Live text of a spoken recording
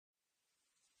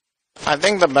I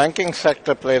think the banking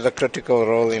sector plays a critical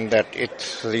role in that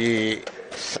it's the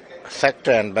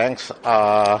sector, and banks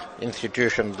are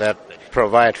institutions that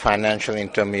provide financial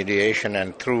intermediation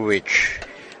and through which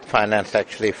finance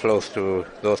actually flows to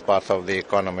those parts of the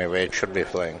economy where it should be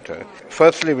flowing to.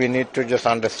 Firstly, we need to just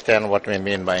understand what we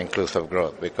mean by inclusive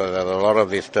growth, because there's a lot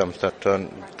of these terms that are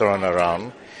thrown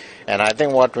around. And I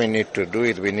think what we need to do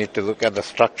is we need to look at the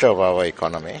structure of our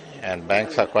economy, and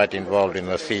banks are quite involved in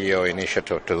the CEO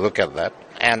initiative to look at that,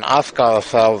 and ask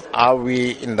ourselves, are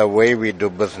we, in the way we do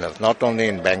business, not only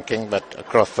in banking but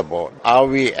across the board, are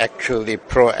we actually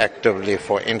proactively,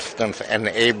 for instance,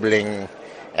 enabling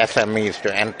SMEs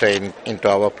to enter into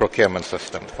our procurement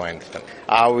system, for instance?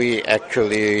 Are we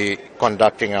actually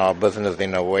conducting our business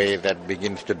in a way that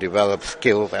begins to develop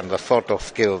skills and the sort of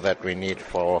skills that we need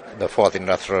for the fourth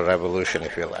industrial revolution,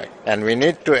 if you like? And we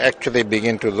need to actually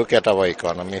begin to look at our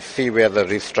economy, see where the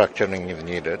restructuring is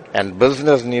needed, and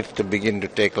business needs to begin to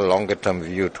take a longer term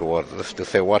view towards this, to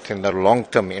say what's in the long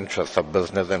term interests of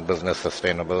business and business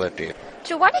sustainability.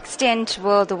 To what extent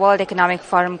will the World Economic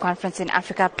Forum Conference in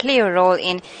Africa play a role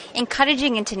in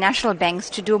encouraging international banks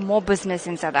to do more business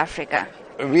in South Africa?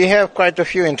 We have quite a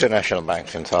few international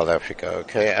banks in South Africa,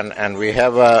 okay, and we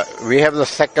have the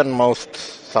second most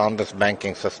soundest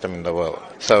banking system in the world.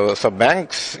 So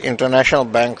banks, international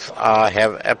banks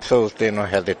have absolutely no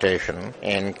hesitation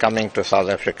in coming to South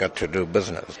Africa to do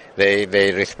business. They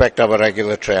respect our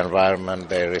regulatory environment.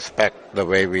 They respect the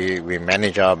way we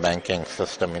manage our banking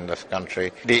system in this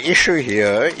country. The issue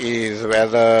here is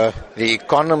whether the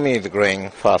economy is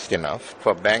growing fast enough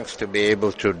for banks to be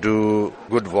able to do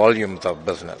good volumes of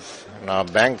business. Now,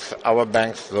 our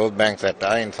banks, those banks that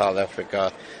are in South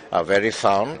Africa, are very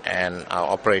sound and are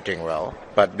operating well.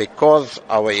 But because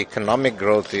our economic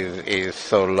growth is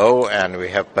so low and we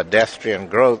have pedestrian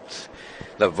growth,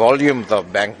 the volumes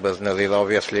of bank business is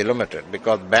obviously limited,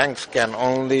 because banks can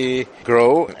only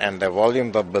grow and the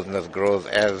volumes of business grows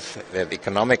as there's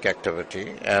economic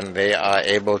activity, and they are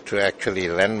able to actually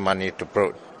lend money to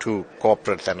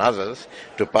corporates and others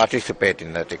to participate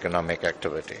in that economic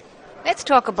activity. Let's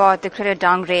talk about the credit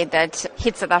downgrade that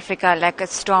hit South Africa like a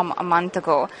storm a month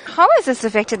ago. How has this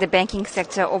affected the banking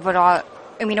sector overall?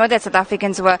 And we know that South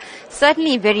Africans were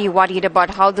certainly very worried about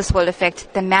how this will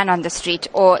affect the man on the street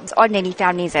or ordinary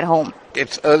families at home.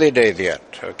 It's early days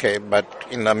yet, okay, but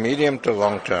in the medium to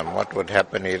long term, what would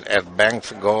happen is as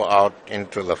banks go out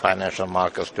into the financial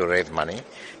markets to raise money,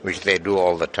 which they do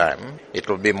all the time, it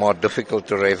will be more difficult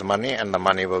to raise money and the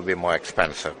money will be more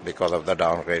expensive because of the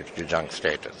downgrade to junk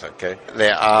status, okay?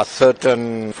 There are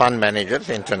certain fund managers,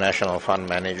 international fund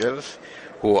managers,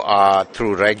 who are,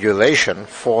 through regulation,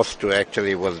 forced to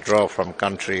actually withdraw from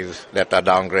countries that are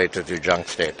downgraded to junk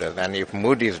status. And if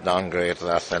Moody's downgrades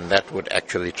us, then that would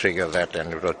actually trigger that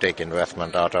and it will take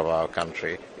investment out of our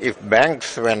country. If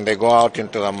banks, when they go out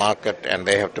into the market and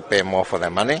they have to pay more for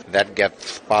their money, that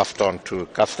gets passed on to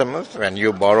customers. When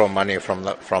you borrow money from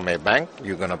a bank,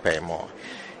 you're going to pay more.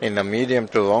 In the medium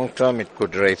to long term, it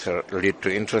could lead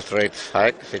to interest rates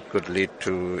hikes. It could lead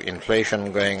to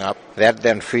inflation going up. That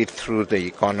then feeds through the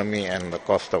economy and the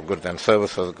cost of goods and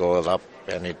services goes up,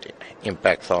 and it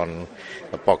impacts on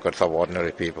the pockets of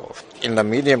ordinary people. In the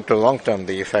medium to long term,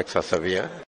 the effects are severe.